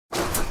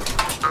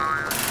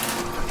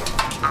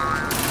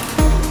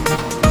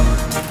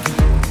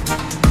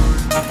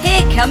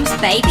comes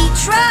Baby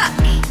Truck.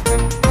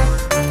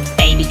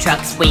 Baby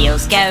Truck's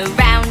wheels go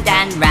round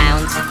and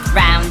round,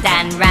 round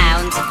and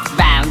round,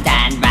 round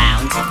and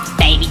round.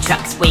 Baby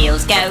Truck's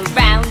wheels go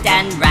round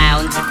and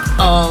round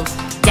all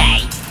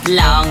day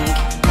long.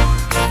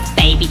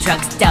 Baby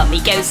Truck's dummy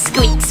goes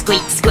squeak,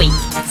 squeak, squeak,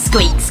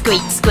 squeak,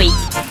 squeak, squeak,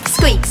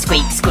 squeak,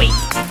 squeak,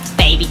 squeak.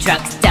 Baby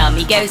Truck's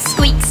dummy goes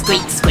squeak,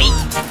 squeak, squeak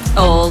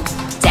all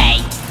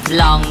day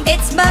long.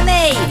 It's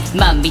Mummy!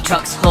 Mummy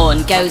Truck's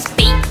horn goes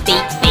beep,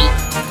 beep, beep,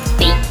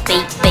 beep,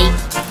 beep, beep,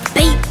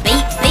 beep,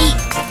 beep,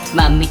 beep.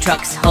 Mummy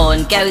Truck's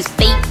horn goes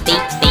beep,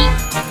 beep,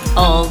 beep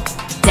all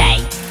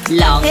day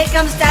long. Here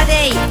comes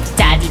Daddy!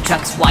 Daddy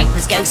Truck's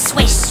wipers go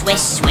swish, swish,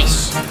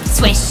 swish,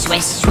 swish,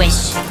 swish,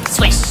 swish,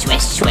 swish,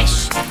 swish,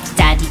 swish.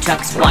 Daddy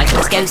Truck's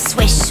wipers go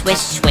swish, swish,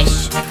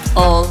 swish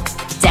all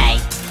day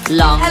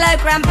long. Hello,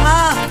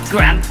 Grandpa!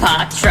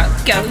 Grandpa Truck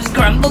goes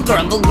grumble,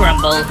 grumble,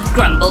 grumble,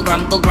 grumble,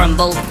 grumble,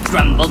 grumble,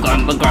 grumble,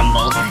 grumble,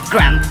 grumble.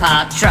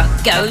 Grandpa Truck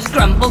goes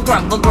grumble,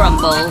 grumble,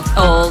 grumble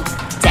all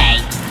day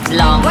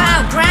long.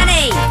 Wow,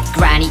 Granny!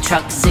 Granny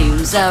Truck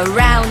zooms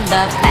around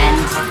the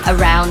bend,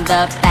 around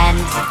the bend,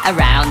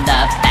 around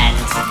the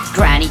bend.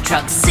 Granny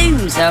Truck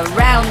zooms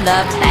around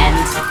the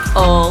bend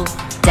all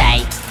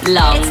day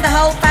long. It's the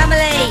whole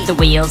family! The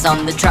wheels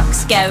on the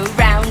trucks go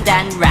round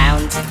and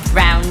round,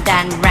 round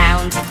and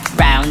round,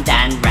 round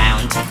and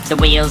round. The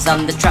wheels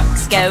on the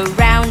trucks go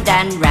round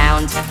and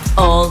round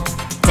all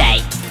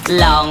day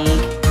long.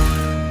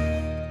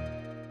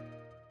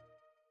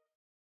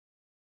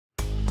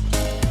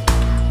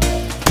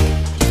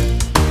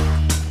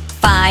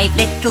 Five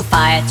little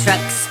fire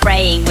trucks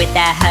spraying with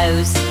their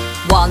hose.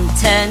 One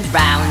turned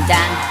round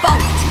and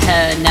bonked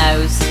her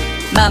nose.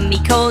 Mummy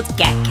called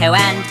Gecko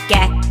and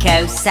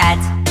Gecko said,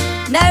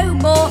 "No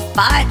more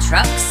fire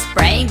trucks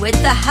spraying with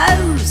the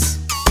hose."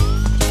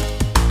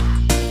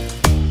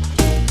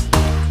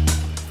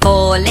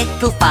 Four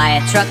little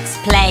fire trucks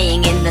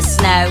playing in the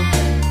snow.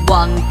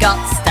 One got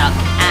stuck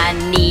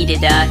and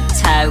needed a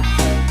tow.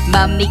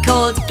 Mummy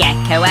called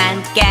Gecko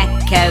and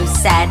Gecko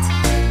said,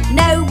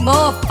 "No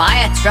more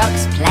fire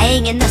trucks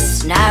playing in the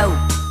snow."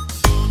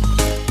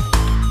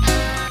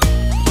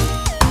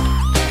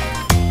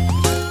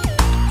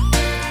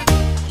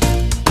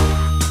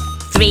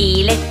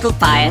 Three little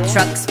fire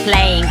trucks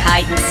playing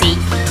hide and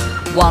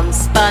seek. One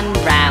spun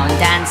round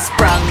and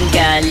sprung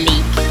a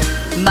leak.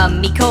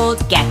 Mummy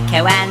called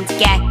Gecko and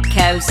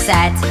Gecko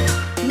said,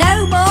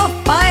 "No more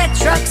fire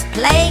trucks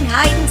playing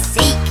hide and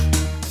seek."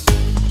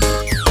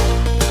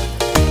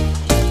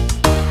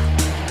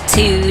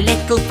 Two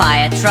little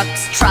fire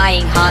trucks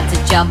trying hard to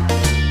jump.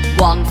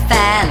 One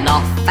fell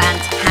off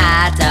and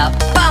had a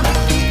bump.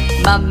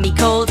 Mummy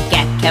called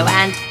Gecko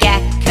and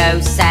Gecko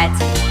said,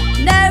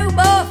 "No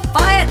more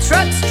fire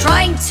trucks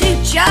trying to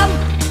jump."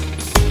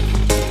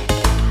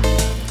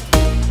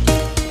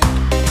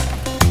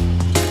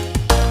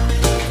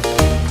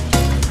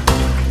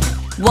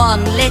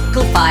 One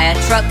little fire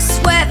truck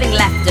swerving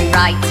left and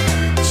right.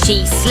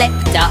 She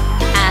slipped up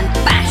and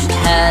bashed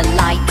her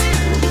light.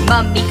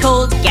 Mummy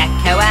called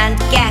Gecko and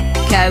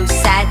Gecko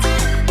said,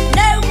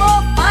 "No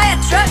more fire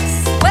trucks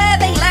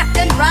swerving left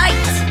and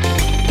right."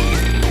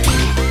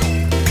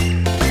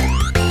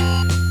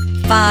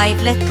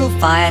 Five little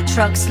fire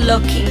trucks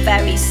looking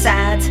very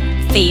sad,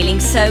 feeling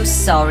so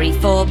sorry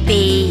for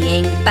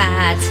being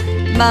bad.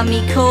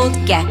 Mummy called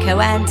Gecko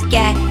and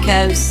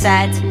Gecko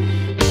said,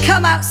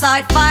 "Come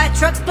outside, fire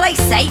trucks, play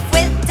safe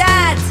with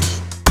Dad."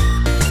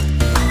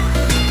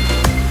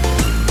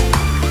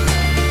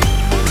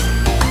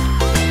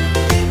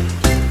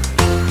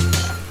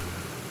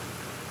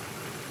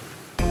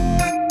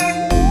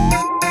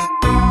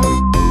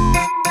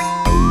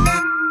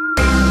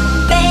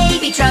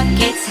 Baby truck,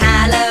 it's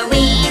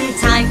Halloween,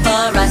 time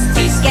for us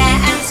to scare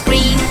and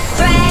scream.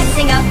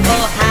 Dressing up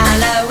for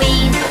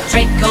Halloween,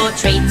 trick or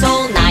treat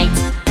all night.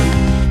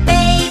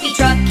 Baby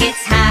truck,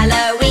 it's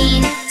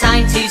Halloween,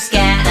 time to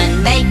scare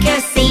and make a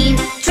scene.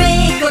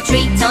 Trick or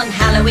treat on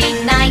Halloween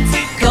night,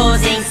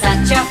 causing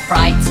such a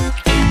fright.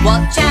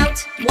 Watch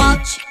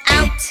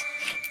out,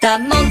 the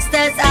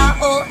monsters are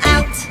all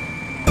out.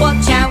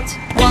 Watch out,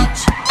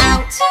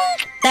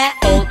 they're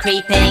all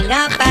creeping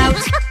about.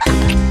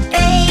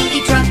 Baby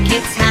truck,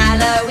 it's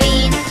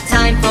Halloween,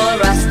 time for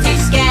us to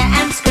scare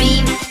and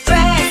scream.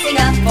 Dressing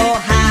up for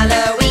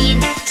Halloween,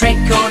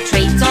 trick or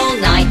treat all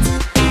night.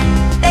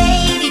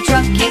 Baby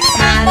truck, it's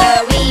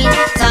Halloween,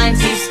 time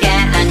to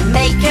scare and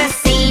make a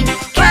scene.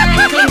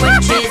 Cackling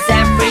witches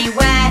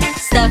everywhere,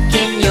 stuck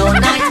in your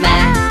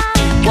nightmare.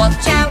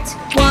 Watch out,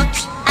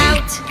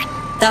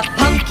 the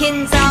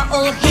pumpkins are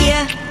all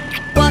here.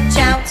 Watch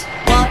out,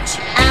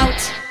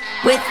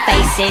 with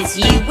faces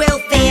you will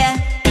fear.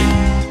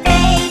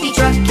 Baby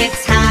truck,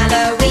 it's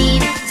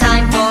Halloween,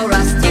 time for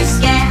us to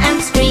scare and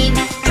scream.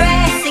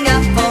 Dressing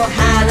up for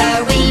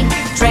Halloween,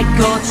 trick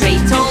or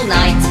treat all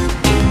night.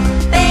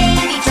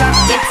 Baby truck,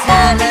 it's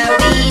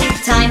Halloween,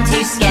 time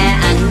to scare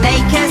and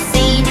make a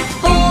scene.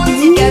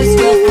 Haunted ghosts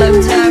will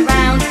float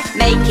around,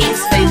 making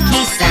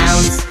spooky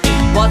sounds.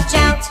 Watch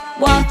out,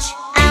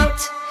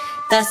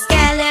 the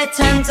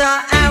skeletons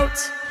are out.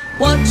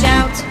 Watch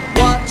out,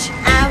 watch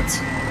out,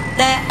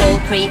 they're all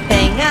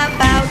creeping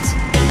about.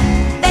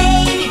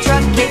 Baby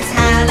truck, it's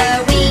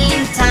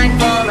Halloween, time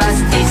for us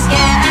to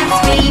scare and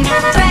scream.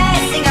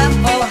 Dressing up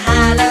for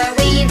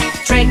Halloween,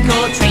 trick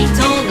or treat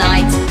all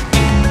night.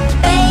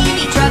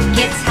 Baby truck,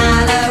 it's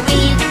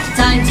Halloween,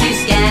 time to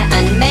scare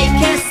and make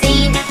a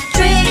scene.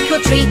 Trick or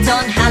treat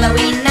on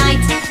Halloween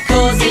night,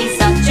 causing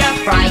such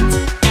a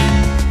fright.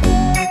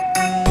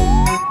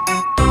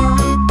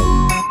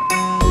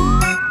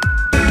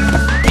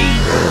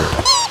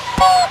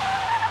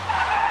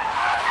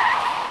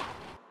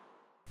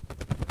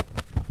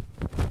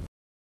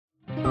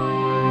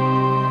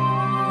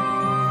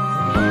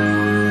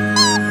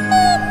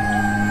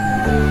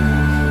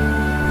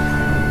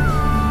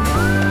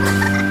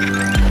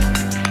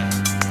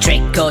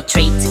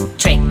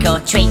 Trick or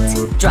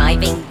treat,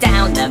 driving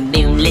down the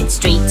moonlit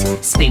street.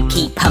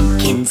 Spooky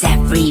pumpkins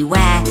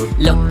everywhere,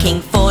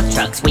 looking for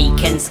trucks we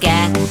can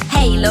scare.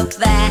 Hey, look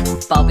there,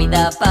 Bobby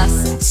the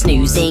bus,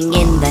 snoozing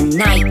in the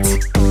night.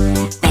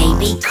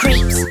 Baby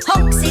creeps,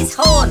 honks his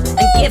horn,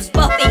 and gives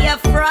Bobby a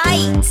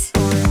fright.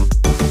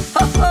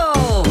 Ho ho!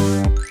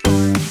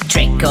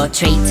 Trick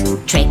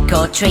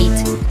or treat,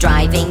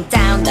 driving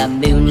down the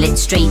moonlit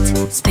street.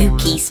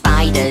 Spooky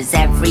spiders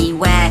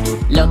everywhere,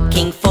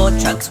 looking for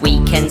trucks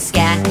we can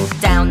scare.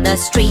 Down the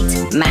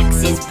street,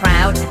 Max is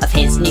proud of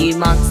his new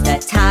monster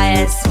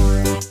tires.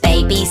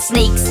 Baby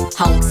sneaks,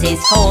 honks his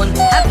horn.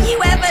 Have you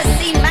ever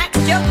seen Max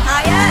jump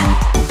higher?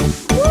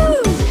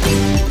 Woo!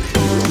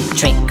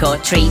 Trick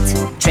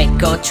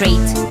or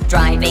treat,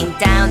 driving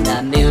down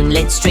the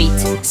moonlit street.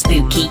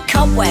 Spooky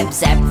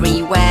cobwebs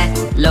everywhere,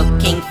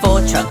 looking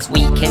for trucks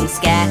we can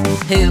scare.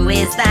 Who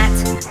is that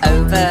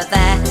over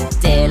there?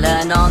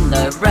 Dylan on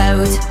the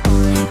road.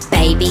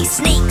 Baby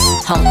sneaks,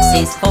 honks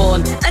his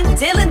horn, and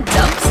Dylan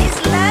dumps his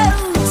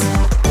load.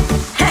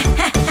 Ha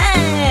ha ha!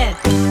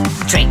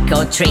 Trick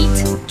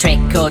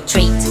or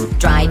treat,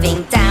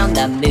 driving down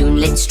the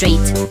moonlit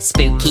street.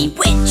 Spooky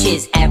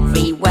witches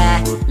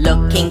everywhere,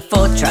 looking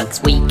for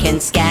trucks we can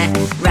scare.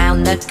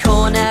 Round the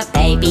corner,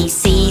 baby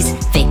sees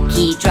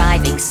Vicky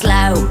driving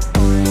slow.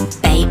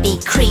 Baby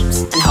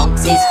creeps and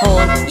honks his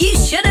horn. You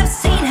should have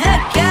seen her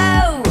go!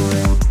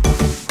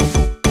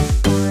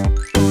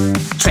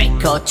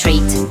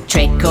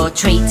 Trick or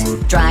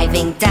treat,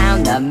 driving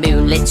down the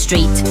moonlit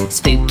street.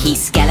 Spooky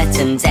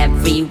skeletons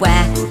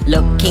everywhere,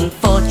 looking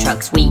for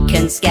trucks we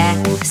can scare.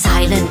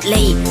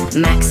 Silently,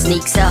 Max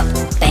sneaks up,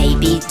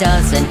 baby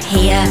doesn't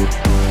hear.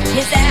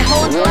 His air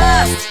horn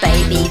blasts,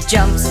 baby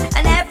jumps,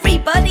 and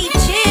everybody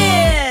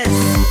cheers!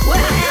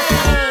 Woohoo!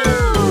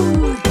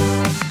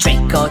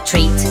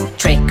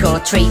 Trick or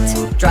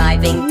treat,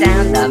 driving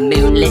down the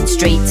moonlit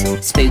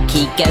street.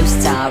 Spooky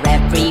ghosts are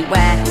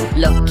everywhere,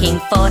 looking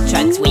for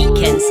trucks we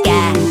can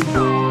scare.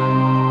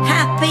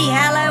 Happy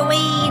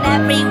Halloween,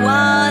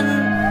 everyone!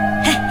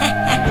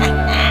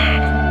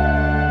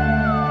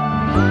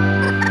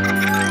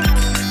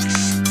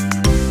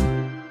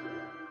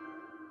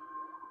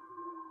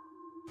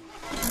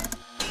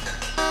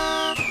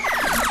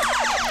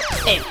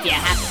 If you're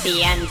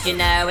happy and you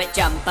know it,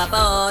 jump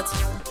aboard.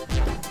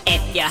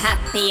 If you're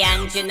happy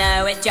and you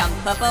know it,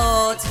 jump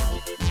aboard.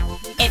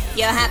 If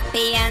you're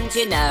happy and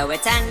you know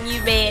it, and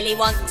you really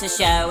want to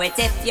show it.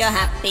 If you're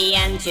happy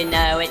and you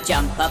know it,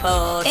 jump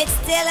aboard. It's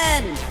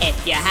Dylan!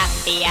 If you're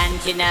happy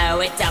and you know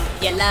it, dump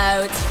your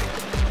load.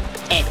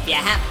 If you're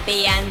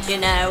happy and you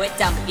know it,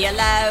 dump your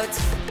load.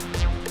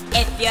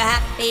 If you're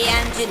happy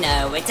and you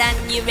know it,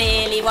 and you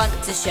really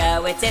want to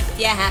show it. If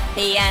you're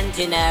happy and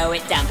you know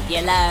it, dump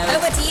your load.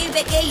 Over to you,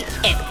 Vicky!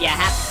 If you're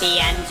happy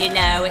and you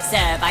know it,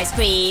 serve ice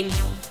cream.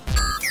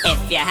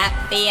 If you're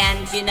happy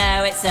and you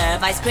know it,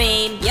 serve ice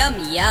cream. Yum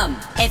yum.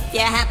 If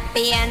you're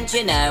happy and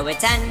you know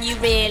it, and you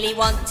really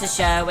want to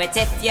show it.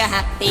 If you're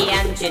happy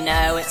and you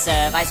know it,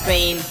 serve ice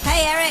cream.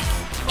 Hey Eric!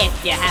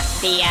 If you're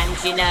happy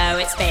and you know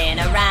it, spin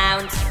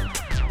around.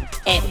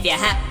 If you're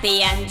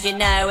happy and you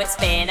know it,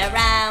 spin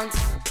around.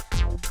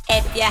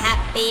 If you're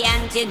happy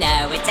and you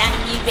know it,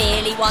 and you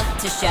really want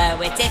to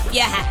show it. If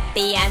you're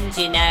happy and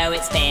you know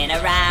it, spin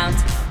around.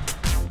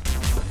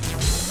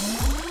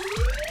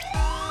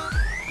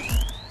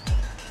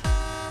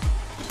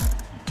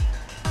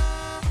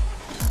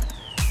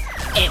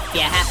 If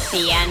you're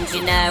happy and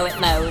you know it,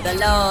 mow the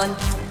lawn.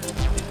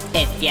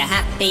 If you're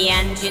happy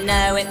and you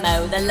know it,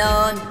 mow the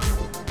lawn.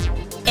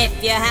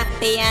 If you're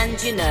happy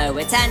and you know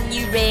it, and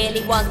you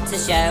really want to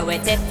show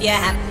it. If you're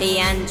happy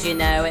and you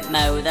know it,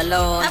 mow the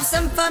lawn. Have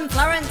some fun,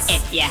 Florence!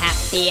 If you're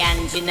happy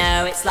and you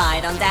know it,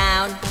 slide on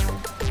down.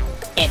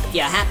 If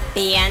you're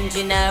happy and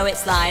you know it,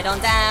 slide on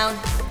down.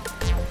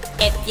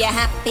 If you're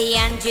happy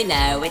and you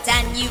know it,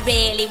 and you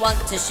really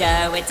want to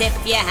show it. If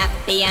you're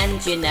happy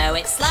and you know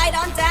it, slide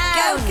on down.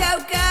 Go,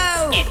 go,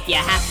 go! If you're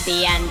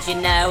happy and you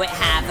know it,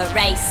 have a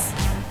race.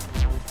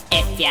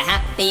 If you're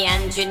happy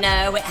and you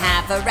know it,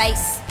 have a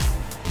race.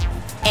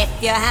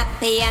 If you're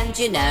happy and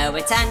you know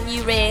it, and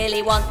you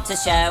really want to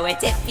show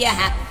it. If you're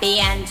happy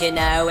and you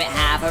know it,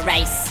 have a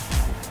race.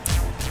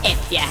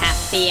 If you're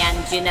happy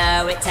and you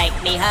know it, take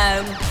me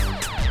home.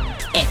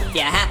 If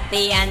you're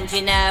happy and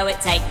you know it,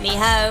 take me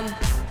home.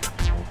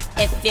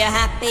 If you're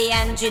happy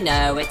and you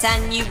know it,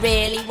 and you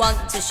really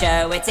want to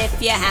show it.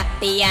 If you're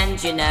happy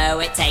and you know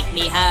it, take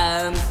me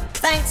home.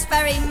 Thanks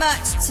very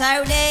much,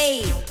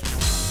 Tony.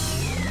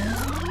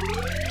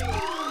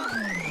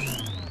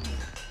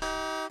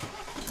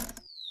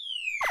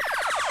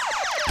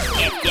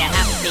 If you're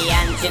happy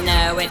and you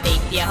know it,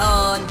 beep your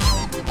horn.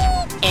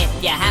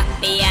 If you're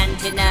happy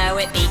and you know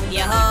it, beep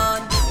your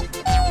horn.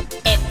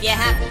 If you're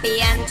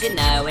happy and you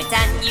know it,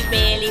 and you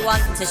really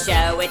want to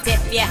show it.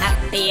 If you're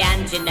happy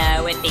and you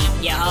know it, beep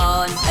your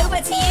horn.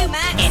 Over to you,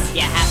 Max. If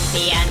you're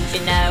happy and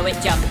you know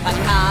it, jump a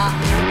car.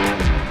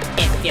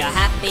 If you're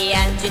happy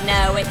and you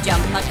know it,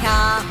 jump a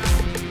car.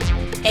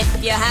 If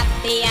you're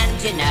happy and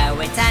you know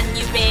it, and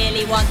you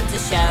really want to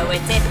show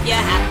it. If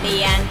you're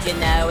happy and you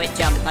know it,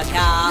 jump a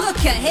car.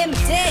 Look at him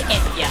dig.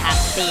 If you're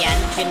happy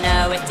and you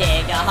know it,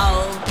 dig a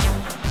hole.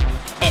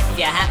 If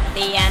you're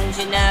happy and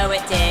you know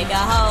it, dig a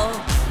hole.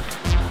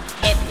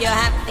 If you're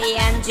happy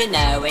and you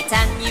know it,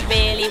 and you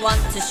really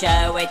want to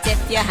show it.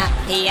 If you're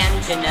happy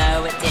and you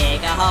know it,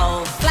 dig a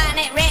hole. Flatten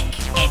it, Rick.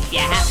 If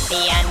you're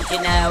happy and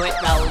you know it,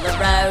 roll the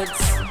roads.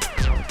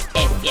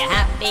 If you're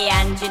happy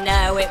and you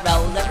know it,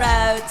 roll the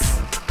roads.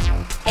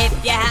 If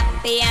you're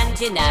happy and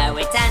you know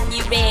it, and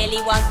you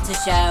really want to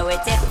show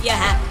it. If you're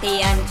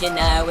happy and you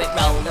know it,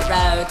 roll the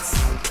roads.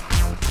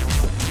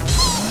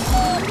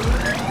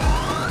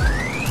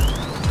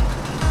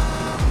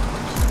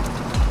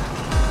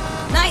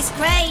 Nice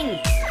crane!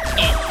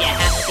 If you're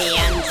happy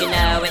and you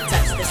know it,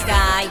 touch the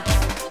sky.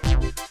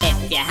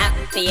 If you're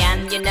happy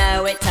and you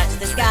know it, touch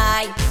the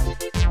sky.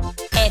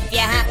 If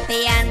you're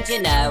happy and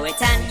you know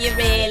it, and you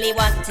really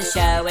want to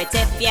show it.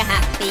 If you're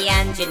happy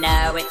and you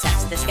know it,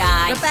 touch the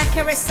sky.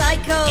 Rebecca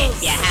recycles.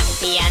 If you're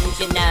happy and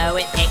you know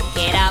it, pick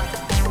it up.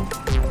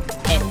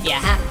 If you're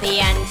happy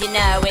and you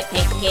know it,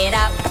 pick it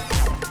up.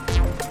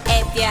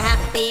 If you're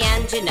happy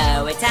and you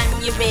know it,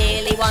 and you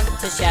really want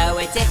to show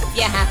it. If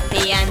you're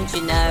happy and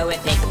you know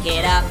it, pick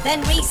it up.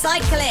 Then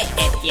recycle it.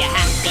 If you're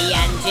happy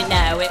and you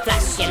know it,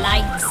 flash your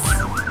lights.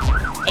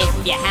 If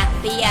you're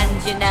happy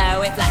and you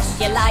know it, flash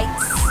your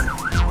lights.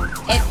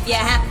 If you're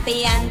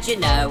happy and you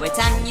know it,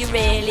 and you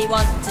really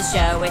want to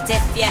show it.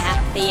 If you're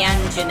happy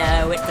and you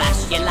know it,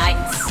 flash your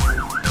lights.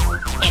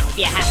 If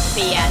you're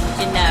happy and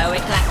you know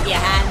it, clap your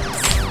hands.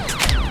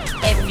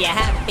 If you're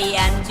happy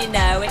and you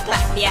know it,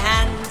 clap your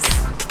hands.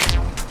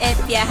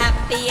 If you're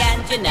happy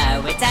and you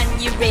know it,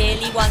 and you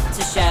really want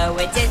to show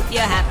it. If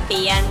you're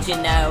happy and you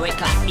know it,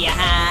 clap your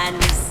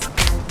hands.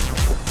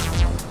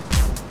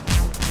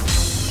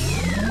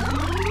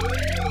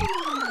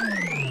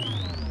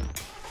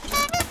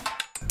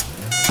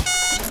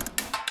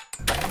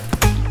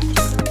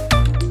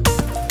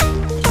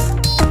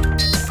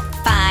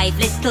 5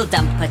 little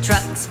dumper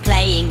trucks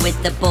playing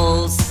with the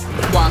balls.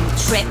 One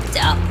tripped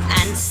up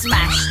and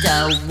smashed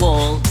a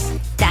wall.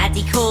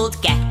 Daddy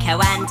called Gecko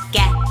and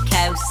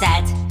Gecko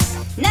said,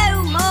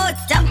 "No more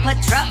dumper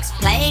trucks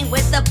playing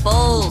with the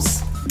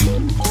balls."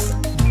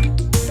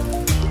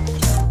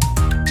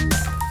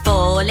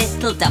 4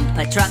 little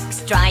dumper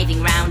trucks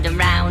driving round and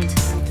round.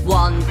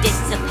 One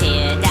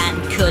disappeared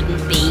and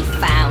couldn't be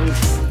found.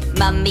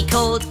 Mummy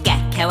called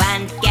Gecko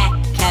and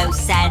Gecko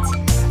said,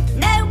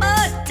 "No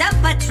more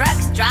dumper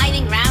trucks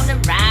driving round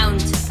and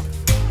round."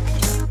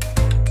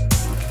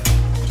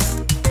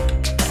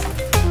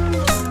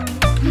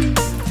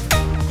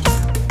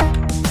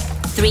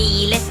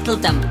 Three little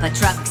dumper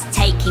trucks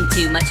taking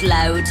too much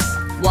load.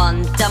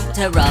 One dumped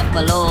her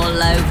rubble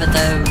all over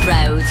the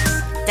road.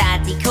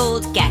 Daddy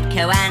called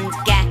Gecko and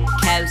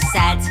Gecko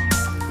said,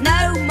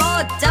 "No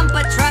more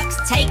dumper trucks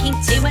taking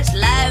too much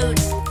load."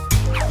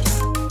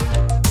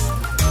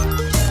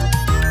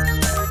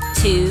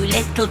 2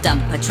 little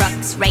dumper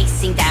trucks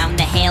racing down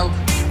the hill.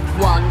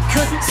 One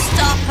couldn't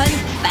stop and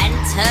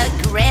bent her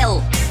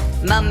grill.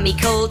 Mummy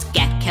called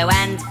Gecko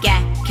and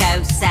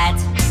Gecko said,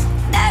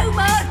 "No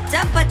more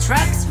dumper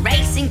trucks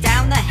racing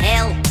down the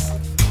hill."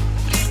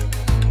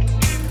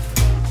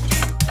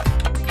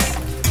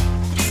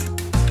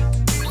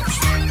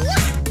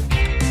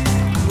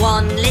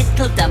 One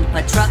little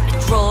dumper truck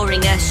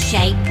drawing a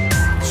shape.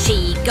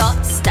 She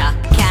got stuck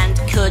and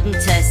couldn't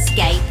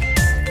escape.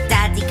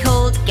 Daddy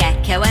called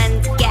Gecko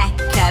and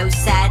Gecko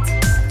said,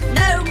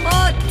 "No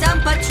more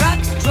dumper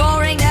trucks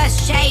drawing a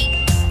shape."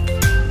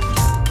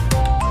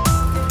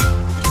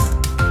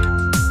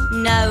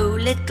 No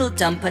little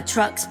dumper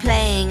trucks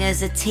playing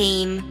as a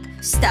team,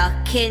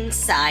 stuck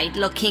inside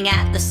looking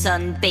at the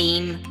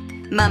sunbeam.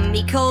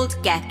 Mummy called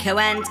Gecko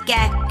and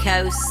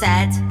Gecko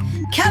said,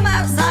 "Come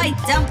outside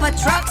dumper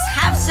trucks,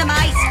 have some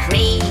ice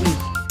cream."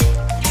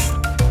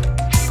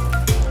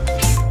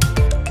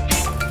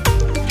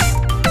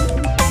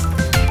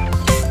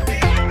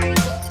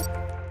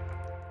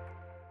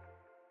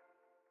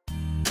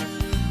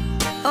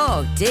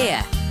 Oh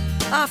dear,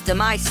 after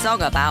my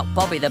song about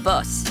Bobby the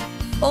Bus,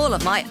 all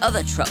of my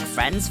other truck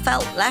friends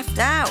felt left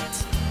out.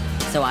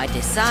 So I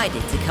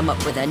decided to come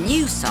up with a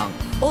new song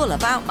all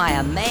about my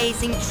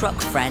amazing truck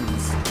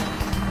friends.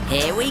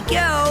 Here we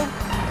go!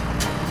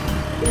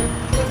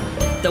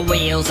 The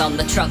wheels on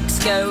the trucks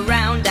go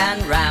round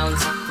and round,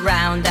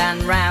 round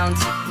and round,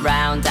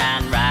 round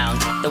and round.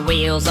 The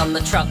wheels on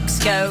the trucks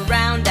go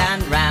round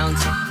and round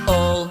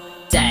all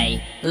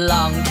day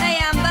long. Hey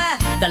Amber!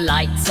 The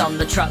lights on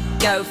the truck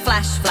go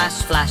flash,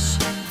 flash, flash,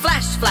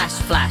 flash, flash,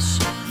 flash,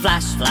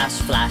 flash, flash,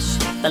 flash.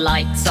 The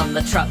lights on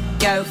the truck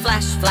go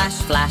flash, flash,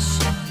 flash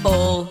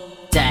all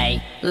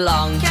day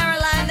long.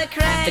 Caroline the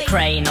crane! The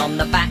crane on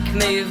the back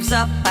moves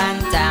up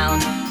and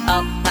down,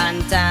 up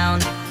and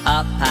down,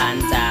 up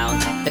and down.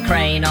 The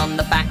crane on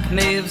the back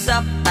moves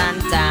up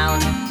and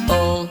down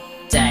all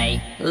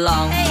day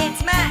long. Hey,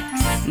 it's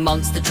Max!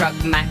 Monster truck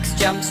Max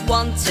jumps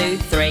 1, 2,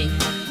 3,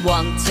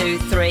 1, 2,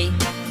 3,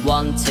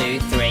 1, 2,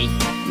 3.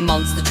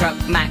 Monster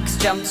truck Max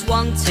jumps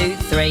 1, 2,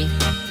 3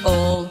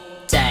 all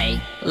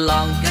day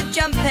long. Good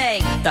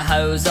jumping! The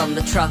hose on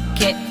the truck,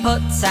 it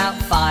puts out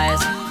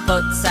fires,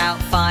 puts out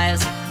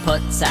fires,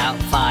 puts out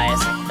fires.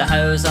 The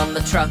hose on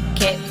the truck,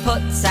 it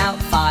puts out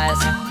fires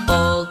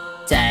all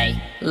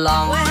day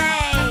long.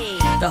 Hey!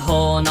 The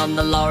horn on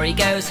the lorry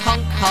goes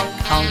honk, honk,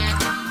 honk,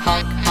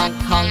 honk, honk,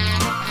 honk,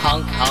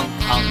 honk,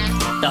 honk,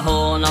 honk. The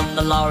horn on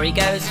the lorry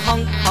goes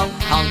honk, honk,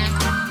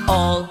 honk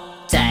all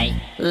day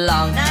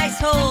long. Nice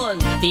horn!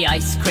 The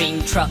ice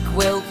cream truck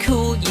will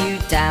cool you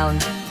down,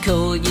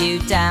 cool you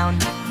down,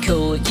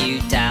 cool you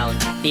down.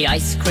 The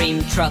ice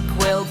cream truck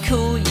will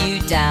cool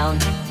you down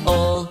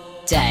all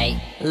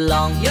day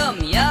long. Yum,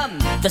 yum!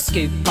 The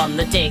scoop on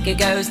the digger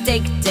goes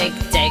dig, dig,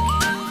 dig,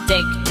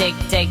 dig, dig,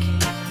 dig,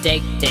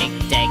 dig,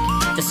 dig, dig.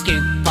 The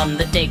scoop on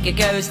the digger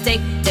goes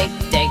dig, dig,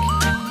 dig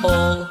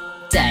all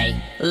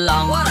day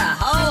long. What a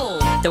hole!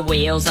 The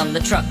wheels on the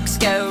trucks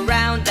go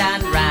round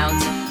and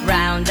round,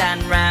 round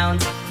and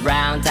round,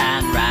 round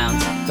and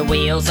round. The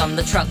wheels on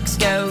the trucks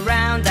go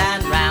round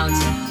and round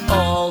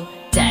all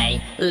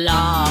day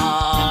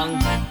long.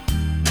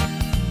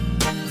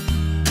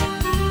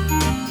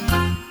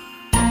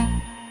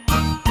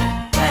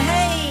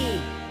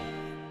 Hey!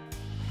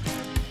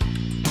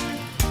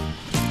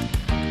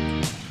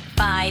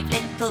 5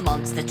 little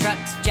monster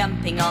trucks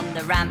jumping on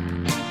the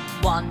ramp.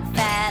 One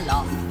fell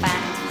off and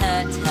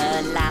hurt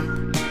her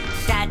lamp.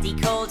 Daddy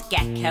called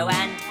Gecko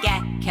and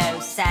Gecko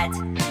said,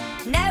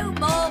 "No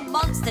more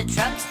monster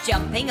trucks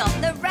jumping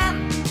on the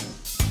ramp."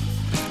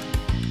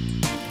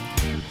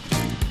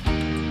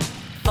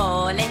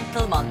 4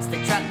 little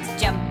monster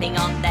trucks jumping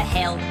on the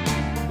hill.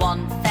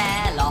 One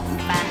fell off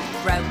and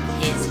broke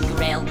his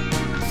grill.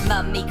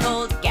 Mummy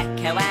called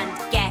Gecko and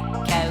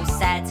Gecko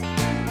said,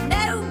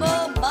 "No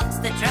more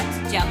monster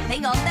trucks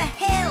jumping on the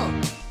hill."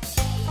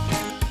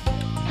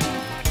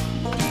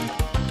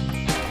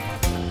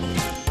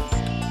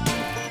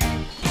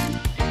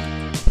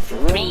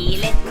 3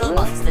 little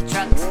monster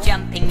trucks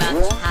jumping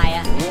much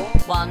higher.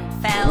 One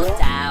fell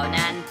down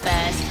and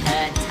burst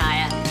her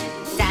tire.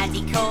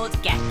 Daddy called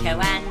Gecko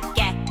and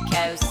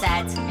Gecko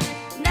said,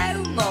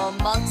 "No more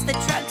monster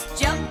trucks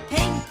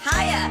jumping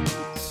higher."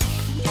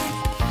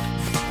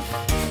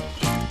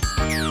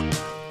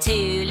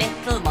 2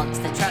 little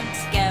monster trucks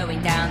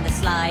going down the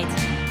slide.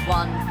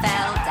 One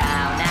fell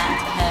down and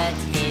hurt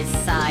his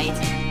side.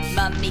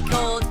 Mummy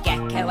called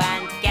Gecko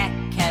and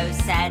Gecko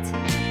said,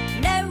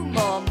 "No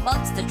more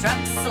monster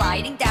trucks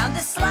sliding down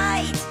the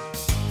slide."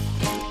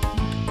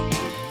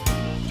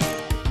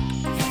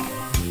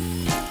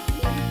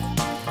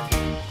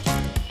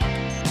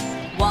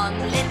 1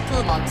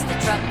 little monster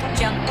truck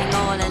jumping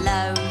all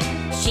alone.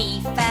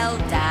 She fell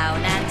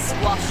down and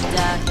squashed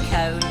a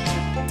cone.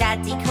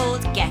 Daddy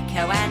called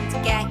Gecko and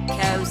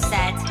Gecko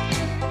said,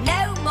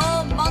 "No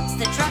more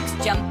monster trucks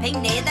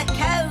jumping near the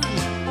cone."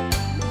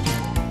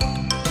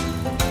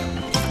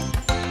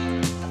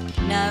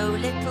 No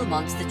little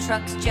monster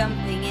trucks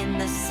jumping in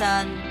the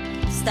sun.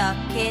 Stuck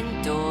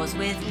indoors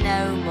with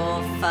no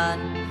more fun.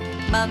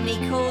 Mummy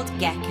called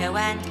Gecko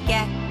and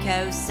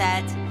Gecko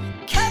said,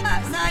 "Come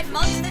outside,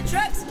 monster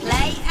trucks,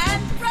 play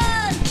and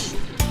run."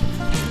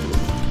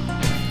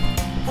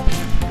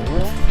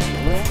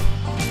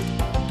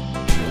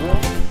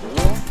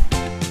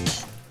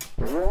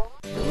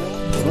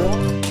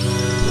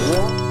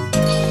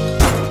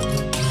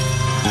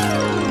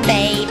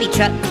 Baby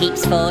truck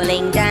keeps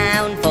falling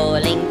down,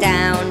 falling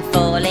down,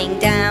 falling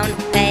down.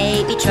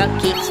 Baby truck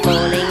keeps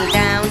falling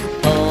down,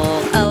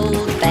 poor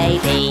old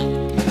baby.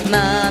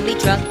 Mummy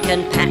truck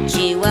can patch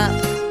you up,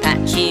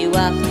 patch you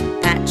up,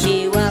 patch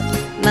you up.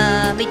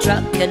 Mummy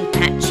truck can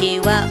patch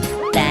you up.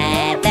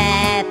 There,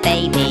 there,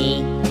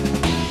 baby.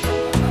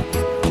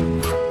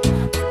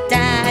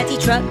 Daddy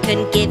truck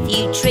can give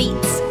you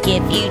treats,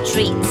 give you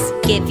treats,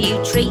 give you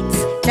treats.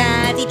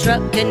 Daddy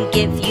truck can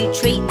give you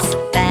treats.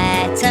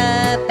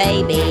 Better,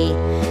 baby.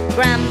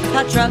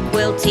 Grandpa truck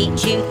will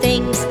teach you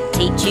things,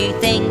 teach you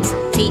things,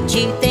 teach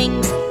you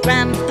things.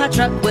 Grandpa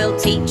truck will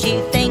teach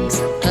you things.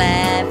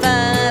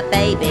 Clever,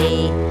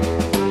 baby.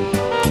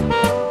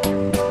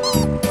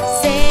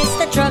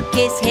 Sister truck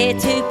is here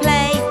to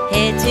play,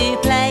 here to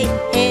play,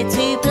 here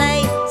to play.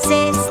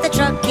 Sister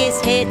truck is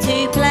here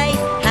to play.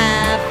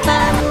 Have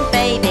fun,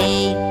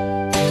 baby.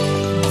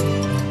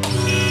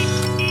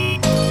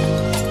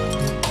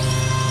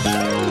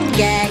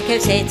 Gecko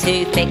Gecko's here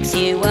to fix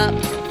you up,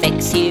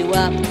 fix you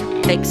up,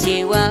 fix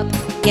you up.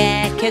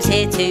 Gecko's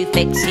here to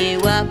fix you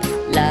up,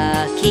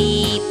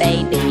 lucky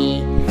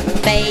baby.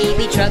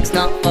 Baby truck's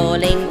not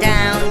falling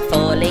down,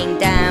 falling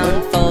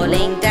down,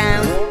 falling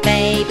down.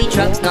 Baby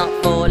truck's not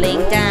falling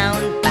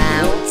down,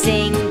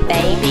 bouncing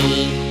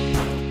baby.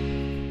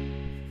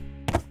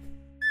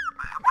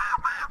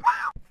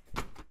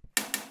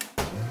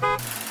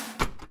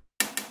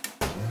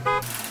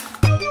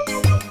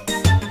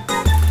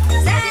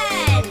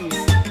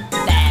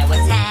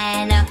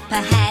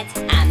 Ahead,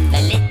 and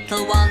the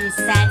little one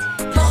said,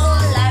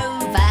 pull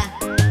over,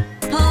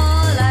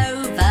 pull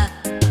over.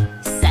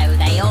 So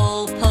they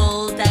all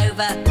pulled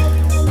over.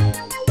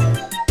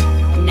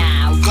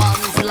 Now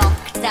one's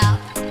locked up.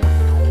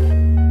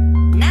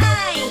 9!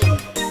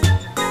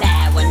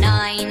 There were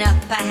 9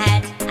 up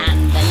ahead,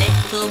 and the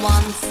little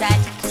one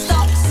said,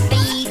 stop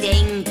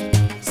speeding,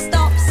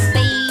 stop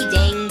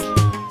speeding.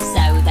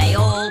 So they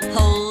all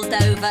pulled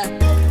over.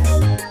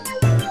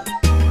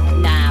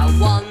 Now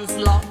one's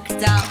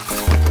locked up.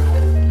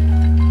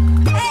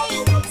 8!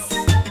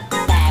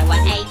 There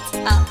were 8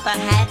 up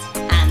ahead,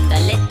 and the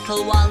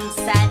little one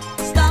said,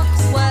 stop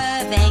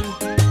swerving,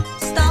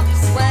 stop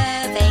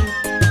swerving.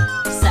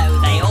 So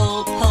they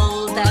all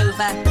pulled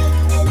over.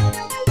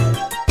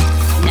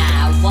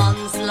 Now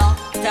one's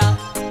locked up.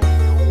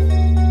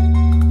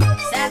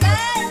 7!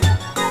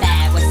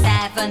 There were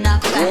 7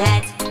 up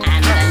ahead,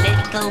 and the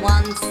little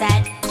one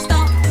said,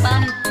 stop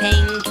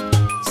bumping,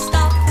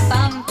 stop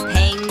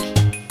bumping.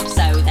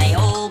 So they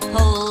all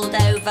pulled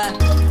over.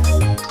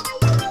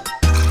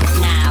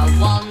 Now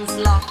one's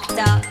locked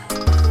up.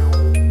 6!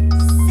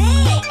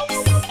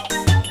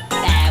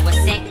 There were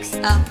 6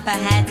 up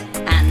ahead,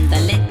 and the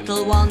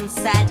little one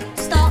said,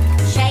 stop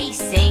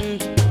chasing,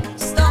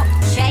 stop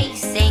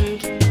chasing.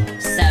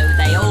 So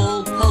they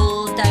all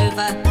pulled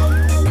over.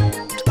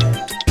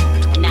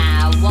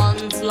 Now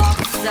one's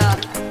locked up.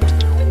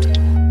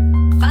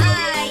 5!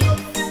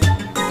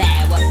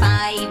 There were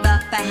 5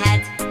 up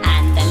ahead,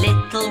 and the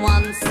little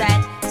one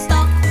said,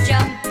 stop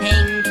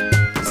jumping,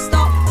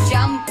 stop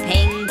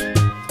jumping.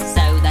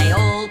 So they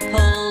all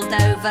pulled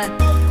over.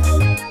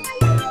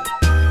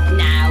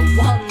 Now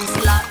one's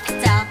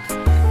locked up.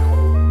 4!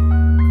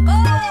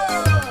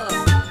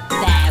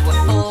 There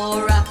were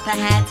 4 up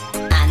ahead,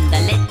 and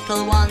the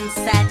little one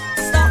said,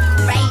 stop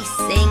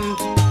racing,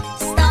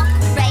 stop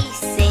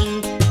racing.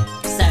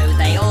 So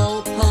they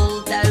all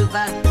pulled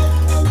over.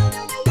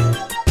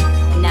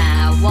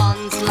 Now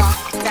one's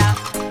locked up.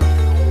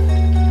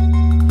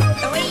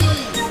 3!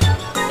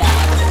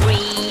 There were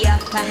 3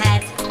 up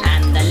ahead,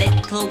 and the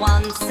little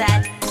one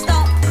said,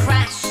 stop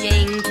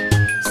crashing,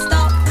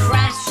 stop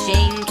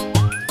crashing.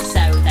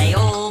 So they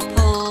all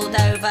pulled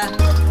over.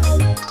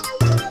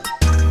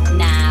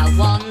 Now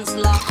one's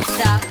locked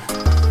up.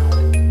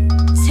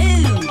 2!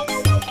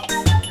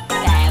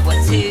 There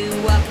were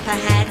 2 up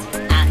ahead,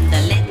 and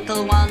the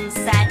little one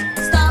said,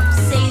 stop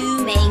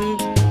zooming,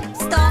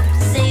 stop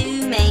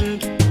zooming.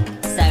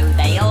 So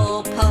they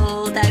all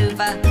pulled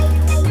over.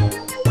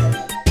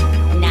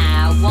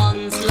 Now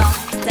one's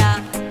locked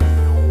up.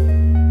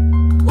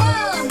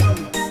 1!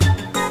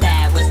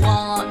 There was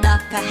 1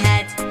 up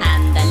ahead,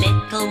 and the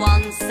little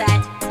one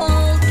said,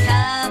 all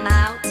come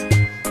out,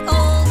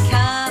 all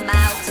come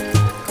out.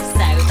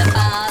 So the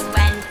bars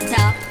went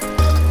up.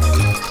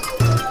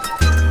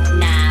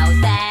 Now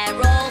they're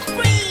all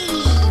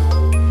free.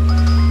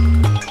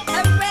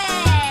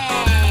 Hooray!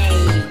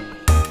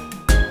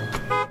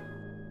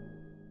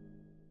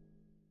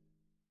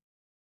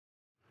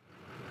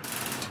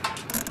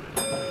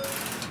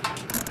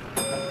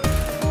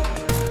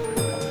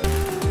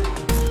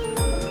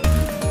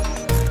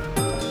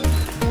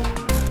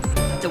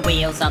 The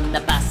wheels on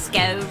the bus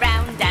go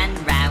round and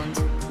round,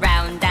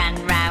 round and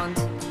round,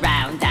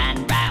 round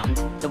and round.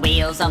 The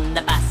wheels on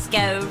the bus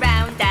go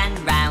round and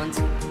round,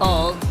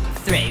 all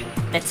through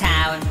the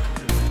town.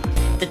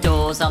 The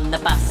doors on the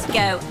bus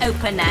go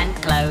open and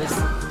close,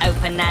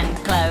 open and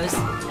close,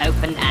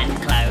 open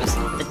and close.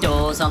 The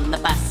doors on the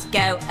bus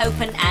go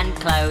open and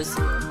close,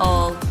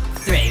 all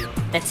through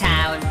the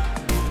town.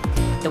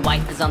 The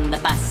wipers on the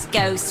bus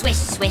go swish,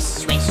 swish,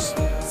 swish,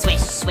 swish,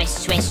 swish,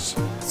 swish,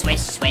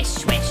 swish, swish,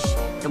 swish.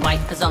 The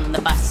wipers on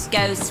the bus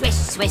go swish,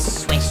 swish,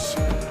 swish,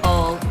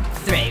 all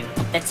through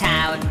the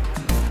town.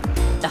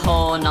 The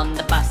horn on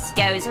the bus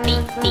goes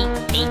beep, beep,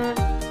 beep,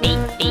 beep,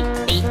 beep,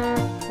 beep,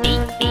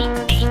 beep,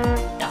 beep, beep.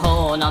 The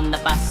horn on the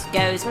bus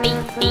goes beep,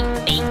 beep,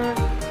 beep,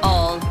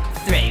 all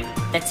through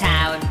the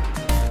town.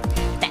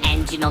 The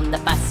engine on the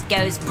bus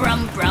goes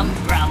brum, brum,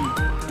 brum,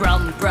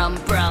 brum, brum,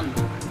 brum,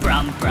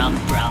 brum,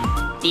 brum,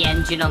 brum. The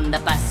engine on the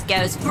bus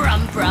goes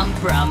brum, brum,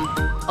 brum,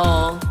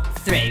 all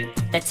through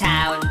the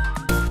town.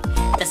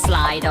 The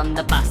slide on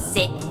the bus,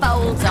 it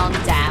folds on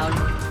down,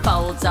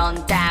 folds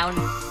on down,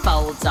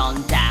 folds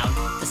on down.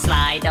 The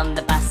slide on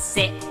the bus,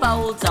 it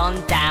folds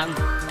on down,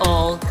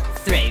 all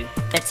through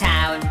the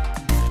town.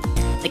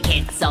 The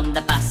kids on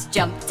the bus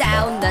jump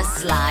down the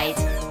slide,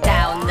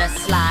 down the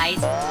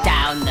slide,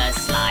 down the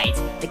slide.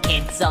 The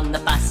kids on the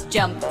bus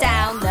jump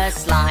down the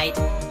slide,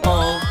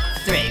 all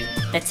through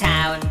the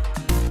town.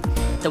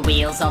 The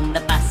wheels on the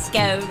bus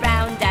go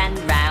round and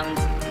round,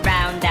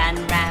 round and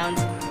round,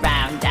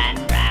 round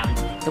and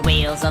round. The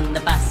wheels on the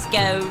bus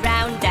go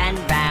round and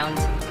round,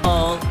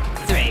 all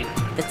through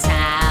the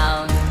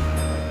town.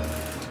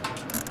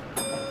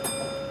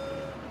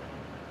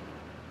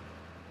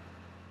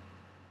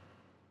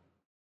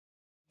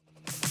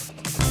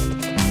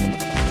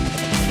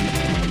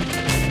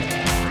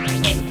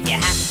 If you're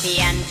happy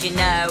and you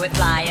know it,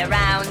 fly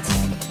around.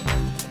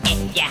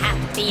 If you're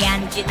happy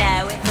and you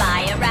know it,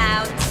 fly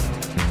around.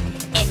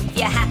 If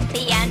you're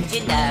happy and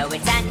you know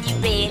it, and you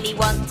really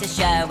want to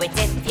show it.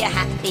 If you're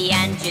happy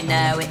and you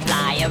know it,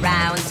 fly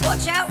around.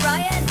 Watch out,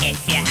 Ryan!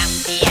 If you're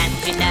happy and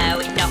you know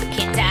it, knock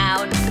it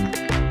down.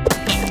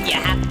 If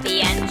you're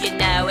happy and you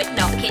know it,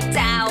 knock it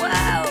down.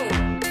 Whoa!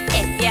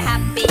 If you're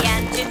happy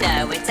and you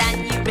know it,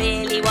 and you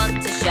really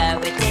want to show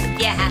it. If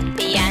you're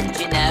happy and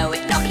you know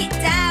it, knock it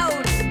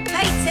down.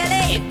 Hey,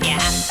 Tilly! If you're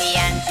happy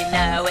and you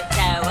know it,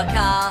 tow a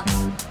car.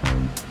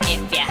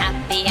 If you're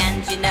happy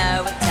and you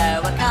know it,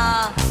 tow a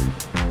car.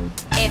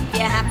 If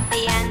you're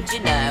happy and you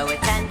know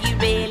it, and you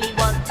really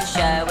want to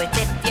show it.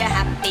 If you're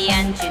happy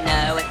and you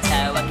know it,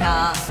 tow a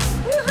car.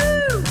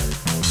 Woohoo!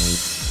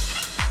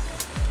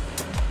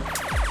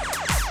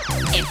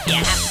 If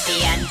you're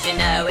happy and you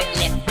know it,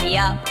 lift me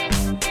up.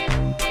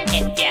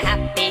 If you're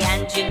happy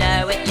and you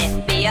know it,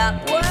 lift me up.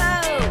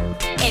 Whoa!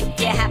 If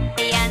you're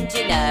happy and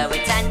you know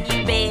it, and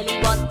you really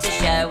want to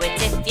show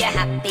it. If you're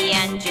happy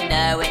and you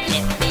know it,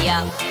 lift me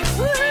up.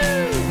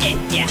 Woohoo!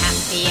 If you're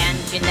happy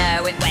and you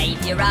know it,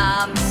 wave your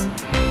arms.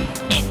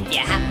 If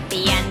you're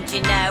happy and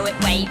you know it,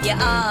 wave your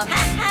arms.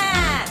 Ha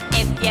ha!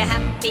 If you're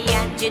happy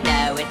and you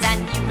know it,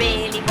 and you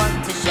really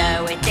want to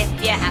show it.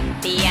 If you're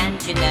happy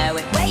and you know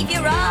it, wave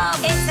your arms.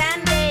 It's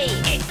Andy.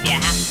 If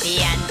you're happy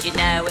and you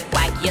know it,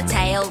 wag your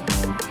tail.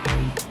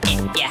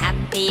 If you're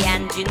happy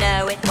and you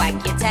know it,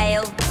 wag your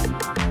tail.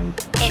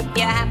 If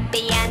you're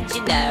happy and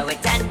you know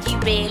it, and you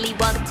really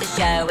want to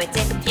show it.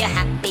 If you're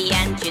happy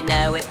and you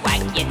know it,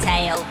 wag your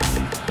tail.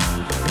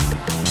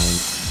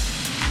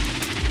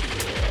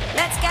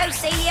 Let's go,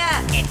 see ya!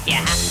 If you're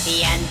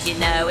happy and you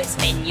know it,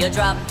 spin your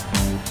drum.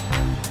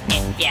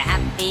 If you're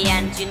happy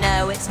and you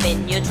know it,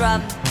 spin your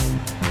drum.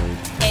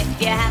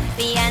 If you're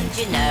happy and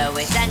you know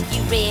it, and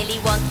you really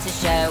want to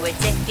show it.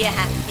 If you're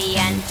happy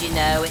and you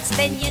know it,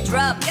 spin your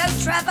drum. Go,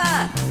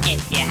 Trevor!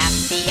 If you're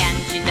happy and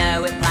you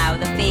know it, plough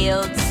the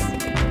fields.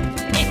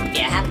 If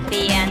you're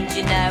happy and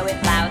you know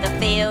it, plough the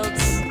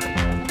fields.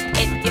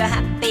 If you're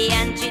happy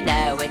and you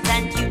know it,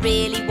 and you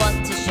really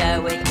want to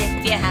show it.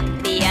 If you're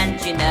happy and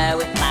you know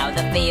it, plough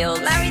the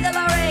fields. Larry the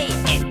lorry!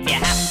 If you're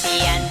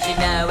happy and you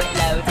know it,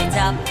 load it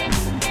up.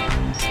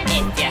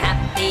 If you're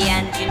happy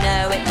and you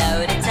know it,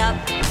 load it up.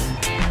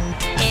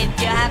 If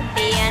you're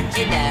happy and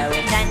you know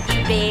it, and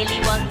you really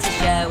want to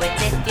show it.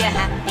 If you're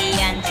happy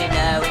and you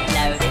know it,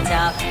 load it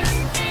up.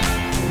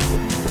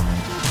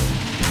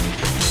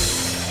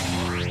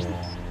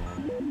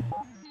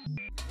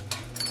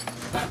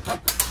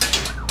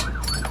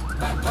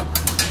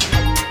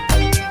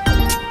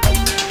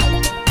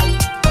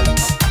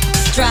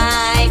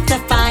 Drive the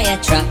fire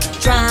truck,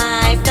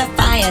 drive the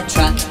fire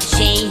truck.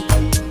 She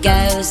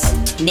goes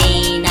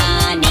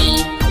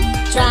nee-na-nee.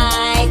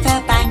 Drive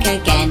her back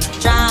again,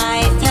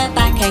 drive her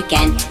back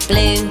again.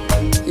 Blue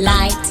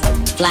light,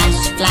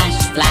 flash, flash,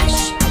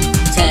 flash.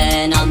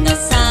 Turn on the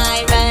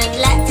siren,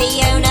 let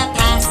Fiona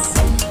pass.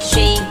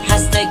 She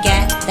has to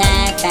get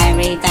there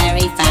very,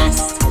 very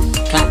fast.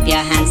 Clap your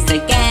hands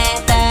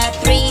together,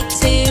 3,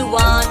 2,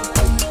 1.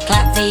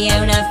 Clap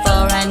Fiona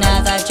for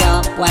another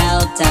job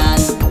well done.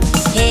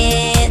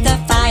 Hear the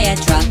fire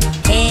truck,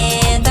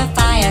 hear the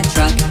fire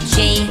truck.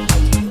 She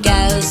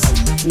goes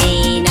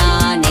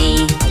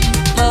nee-na-nee.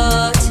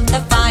 Put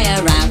the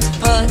fire out,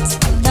 put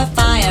the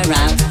fire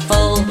out.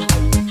 Full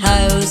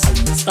hose,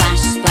 splash,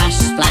 splash,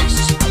 splash.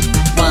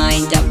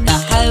 Wind up the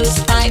hose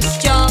pipe,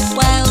 job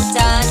well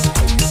done.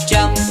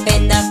 Jump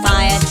in the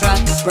fire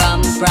truck,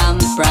 brum, brum,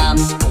 brum.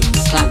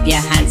 Clap your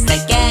hands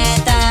together.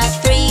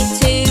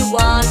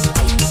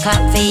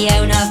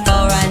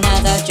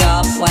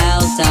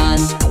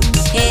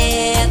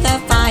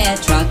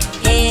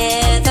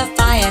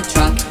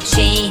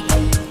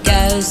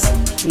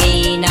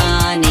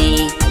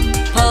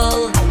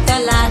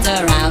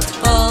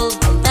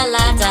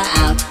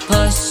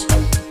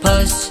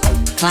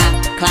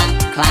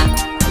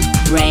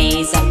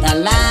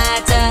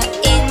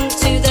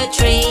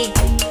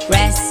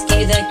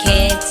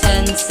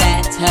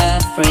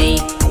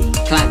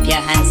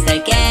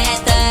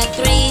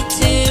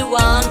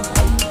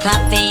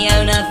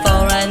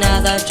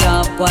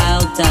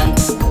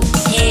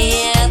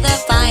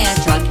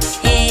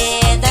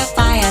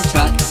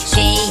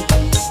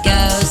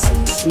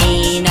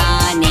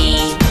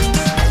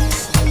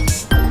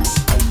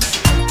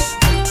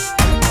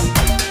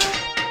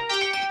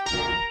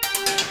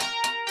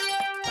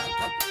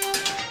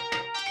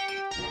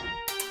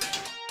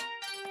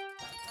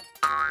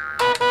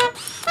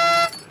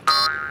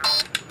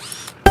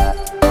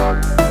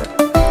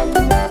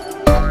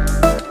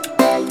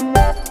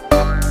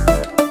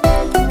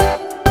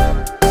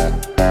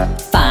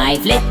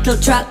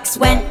 little trucks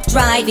went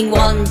driving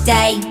one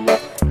day,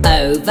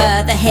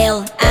 over the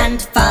hill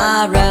and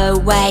far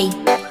away.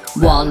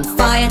 One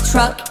fire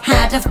truck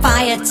had a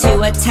fire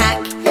to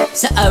attack,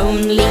 so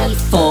only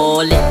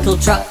 4 little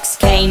trucks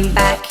came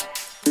back.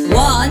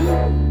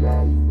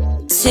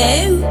 1,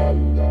 2,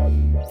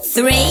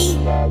 3,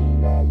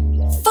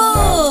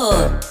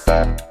 4.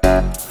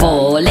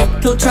 4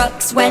 little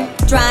trucks went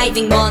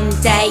driving one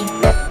day,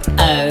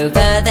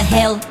 over the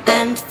hill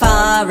and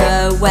far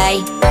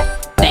away.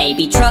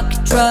 Baby truck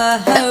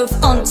drove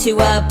onto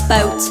a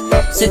boat,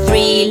 so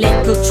 3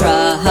 little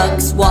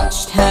trucks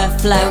watched her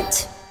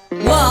float.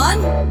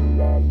 1,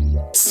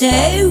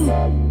 2,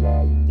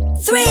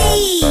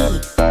 3.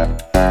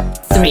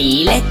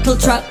 3 little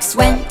trucks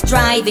went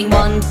driving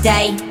one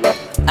day,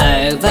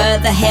 over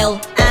the hill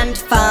and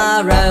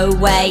far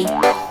away.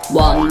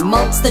 One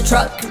monster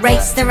truck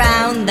raced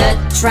around the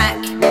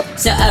track,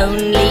 so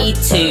only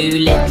 2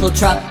 little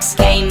trucks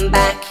came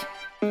back.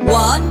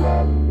 1,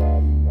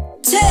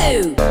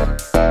 2.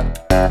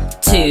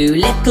 2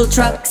 little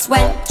trucks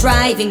went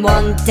driving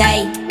one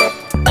day,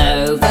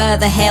 over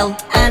the hill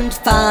and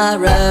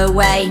far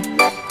away.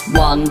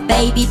 One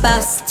baby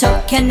bus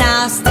took a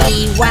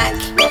nasty whack,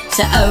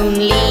 so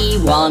only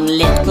 1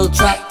 little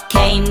truck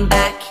came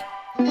back.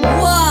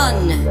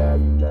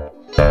 1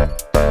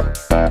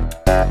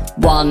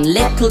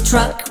 little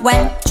truck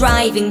went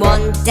driving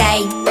one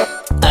day,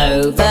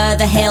 over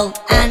the hill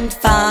and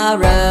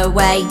far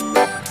away.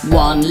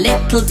 One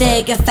little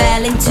digger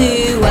fell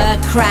into a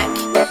crack,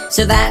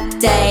 so that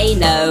day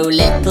no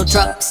little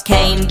trucks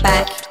came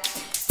back.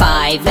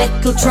 5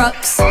 little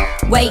trucks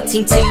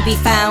waiting to be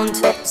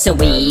found, so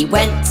we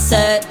went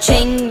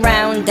searching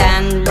round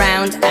and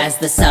round. As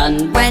the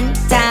sun went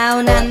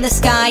down and the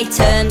sky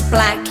turned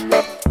black,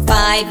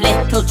 5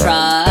 little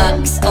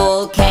trucks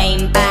all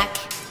came back.